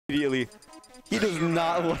immediately. He does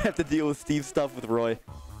not want to have to deal with Steve's stuff with Roy.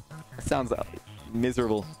 That sounds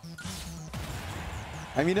miserable.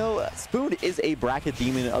 I mean, you know, Spoon is a bracket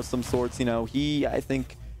demon of some sorts. You know, he, I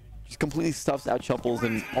think, just completely stuffs out Chumples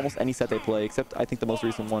in almost any set they play, except I think the most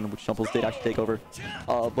recent one, which Chumples did actually take over.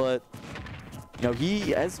 But, you know,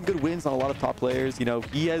 he has some good wins on a lot of top players. You know,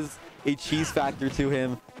 he has a cheese factor to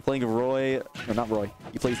him playing Roy. No, not Roy.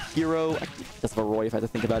 He plays Hero. That's a Roy if I had to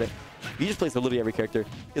think about it. He just plays literally every character.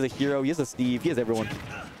 He has a Hero. He has a Steve. He has everyone.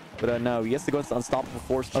 But no, he has to go into the unstoppable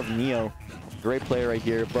force of Neo. Great player right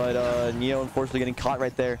here. But Neo, unfortunately, getting caught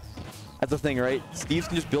right there. That's the thing, right? Steve's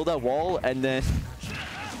can just build that wall and then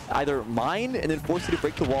either mine and then force you to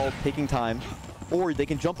break the wall, taking time, or they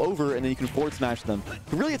can jump over and then you can forward smash them.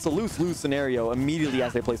 Really, it's a lose-lose scenario immediately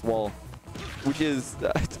as they place wall, which is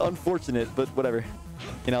it's unfortunate, but whatever.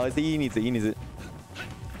 You know, he needs it. He needs it.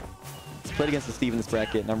 He's played against the Steve in this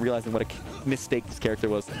bracket, and I'm realizing what a mistake this character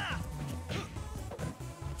was.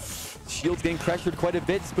 Shield's getting pressured quite a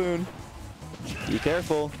bit, Spoon. Be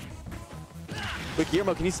careful. Wait,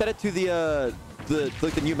 Guillermo, can you set it to the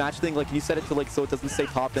new match thing? Like, can you set it to like so it doesn't say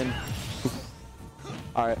top in?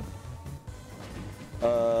 All right.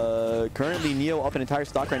 Currently Neo up an entire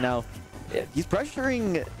stock right now. He's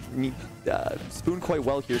pressuring Spoon quite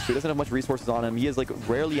well here, so he doesn't have much resources on him. He has like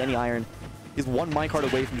rarely any iron. He's one minecart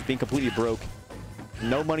away from just being completely broke.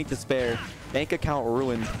 No money to spare. Bank account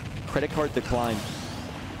ruined. Credit card declined.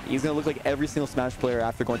 He's gonna look like every single Smash player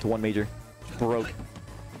after going to one major. Just broke.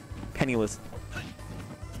 Penniless.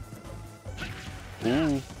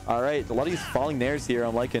 Ooh, all right. A lot of these falling nairs here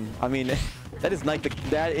I'm liking. I mean, that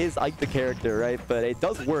is Ike the character, right? But it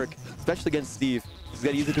does work, especially against Steve. He's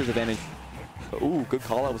got to use it to his advantage. Ooh, good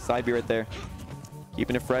call out with side B right there.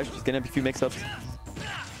 Keeping it fresh, just getting a few mix-ups.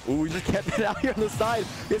 Ooh, he just kept it out here on the side.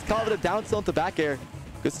 He's caught with a down tilt to back air.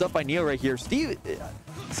 Good stuff by Neo right here. Steve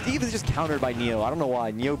is just countered by Neo. I don't know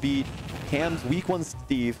why. Neo beat Cam's weak one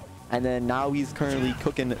Steve, and then now he's currently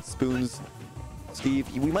cooking Spoon's Steve.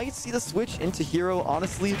 We might see the switch into Hero.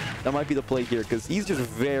 Honestly, that might be the play here because he's just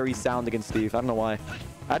very sound against Steve. I don't know why.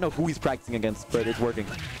 I don't know who he's practicing against, but it's working.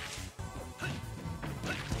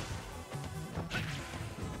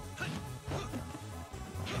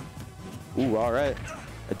 Ooh, all right.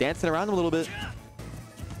 Dancing around him a little bit.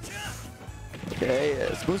 Okay,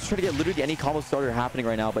 Spoon's trying to get literally any combo starter happening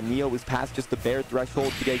right now, but Neo is past just the bare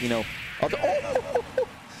threshold to get, you know,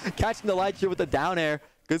 catching the light here with the down air.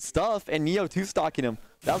 Good stuff, and Neo two-stocking him.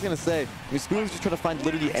 That was gonna say, I mean, Spoon's just trying to find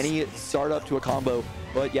literally any startup to a combo,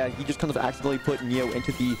 but yeah, he just kind of accidentally put Neo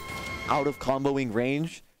into the out of comboing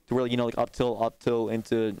range to where, you know, like up till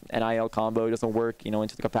into NIL combo doesn't work, you know,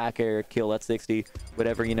 into the back air kill at 60,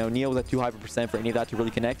 whatever, you know. Neo was at too high of a percent for any of that to really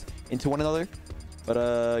connect into one another,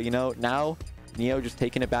 but you know, now Neo just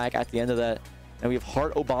taking it back at the end of that, and we have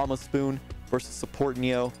Heart Obama Spoon versus Support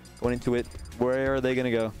Neo going into it. Where are they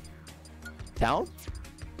gonna go? Town?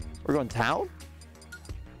 We're going town?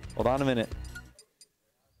 Hold on a minute.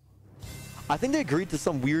 I think they agreed to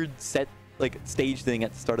some weird set, like, stage thing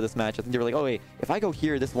at the start of this match. I think they were like, oh, wait, if I go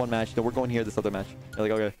here this one match, then we're going here this other match. They're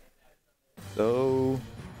like, okay. So,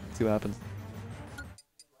 let's see what happens.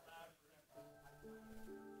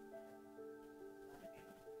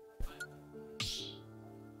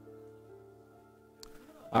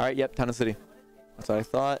 All right, yep, Town and City. That's what I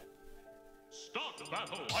thought. Start the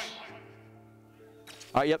battle.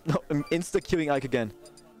 All right, yep, no, I'm insta-queuing Ike again.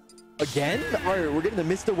 Again? All right, we're getting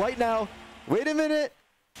the Mr. White now. Wait a minute.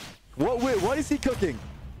 What is he cooking?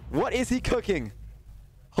 What is he cooking?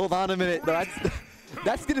 Hold on a minute. No,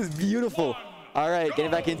 that skin is beautiful. All right,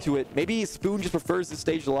 getting back into it. Maybe Spoon just prefers this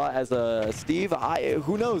stage a lot as a Steve.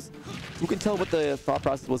 Who knows? Who can tell what the thought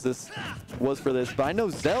process was for this? But I know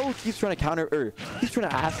Zell keeps trying to counter, he's trying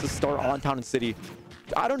to ask to start on Town and City.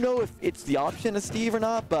 I don't know if it's the option of Steve or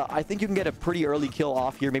not, but I think you can get a pretty early kill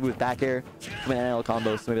off here, maybe with back air from an NL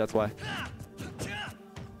combo, so maybe that's why.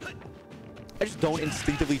 I just don't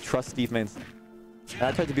instinctively trust Steve mains.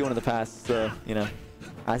 I tried to be one in the past, so, you know,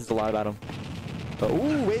 I asked a lot about him. But,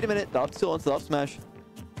 ooh, wait a minute. The up tilt onto the up smash.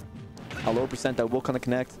 A lower percent that will kind of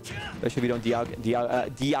connect, especially if you don't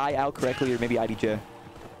DI out correctly, or maybe IDJ.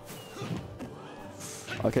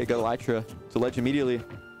 Okay, go Elytra to ledge immediately.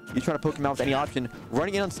 He's trying to poke him out with any option.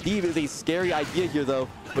 Running in on Steve is a scary idea here, though.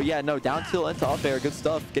 But yeah, no, down tilt into up air. Good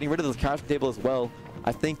stuff. Getting rid of this cash table as well.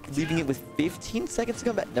 I think leaving it with 15 seconds to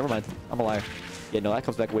come back. Never mind. I'm a liar. Yeah, no, that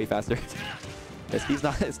comes back way faster. Yeah, Steve's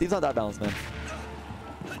not that balanced, man.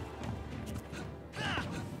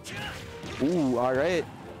 Ooh, all right.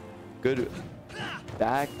 Good.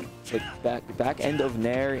 Back end of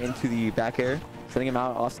Nair into the back air. Sending him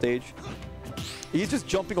out off stage. He's just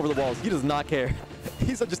jumping over the walls. He does not care.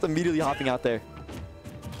 He's just immediately hopping out there.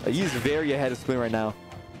 He's very ahead of Spoon right now.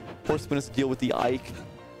 Poor Spoon has to deal with the Ike.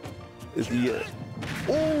 Is the...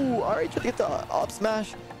 Oh, all right, try to get the up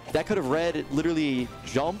smash. That could have read literally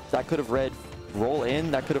jump. That could have read roll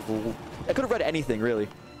in. That could have read anything, really.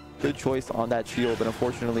 Good choice on that shield, but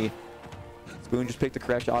unfortunately, Spoon just picked the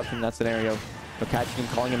correct option in that scenario. No catching him,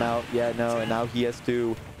 calling him out. Yeah, no, and now he has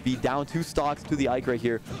to be down 2 stocks to the Ike right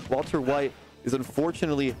here. Walter White is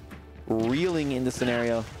unfortunately reeling in the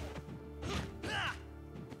scenario.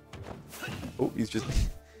 Oh, he's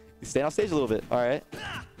staying off stage a little bit. All right.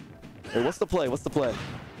 Hey, what's the play? What's the play?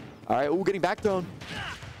 All right. Ooh, getting back thrown.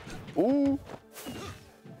 Ooh.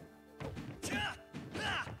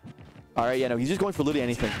 All right. Yeah, no, he's just going for literally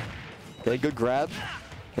anything. Okay, good grab.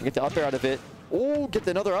 Can get the up air out of it. Oh, get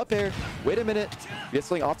another up air. Wait a minute. Get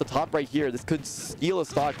something off the top right here. This could steal a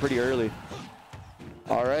stock pretty early.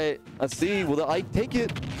 All right. Let's see. Will the Ike take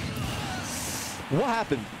it? What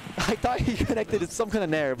happened? I thought he connected some kind of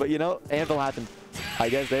nair, but you know, anvil happened. I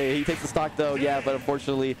guess he takes the stock though. Yeah, but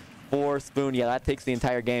unfortunately for Spoon, yeah, that takes the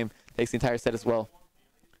entire game. Takes the entire set as well.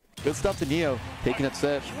 Good stuff to Neo. Taking that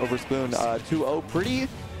set over Spoon. 2-0 pretty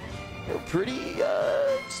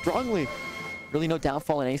strongly. Really no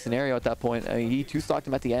downfall in any scenario at that point. I mean, he 2-stocked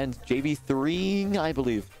him at the end. JV3, I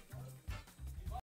believe.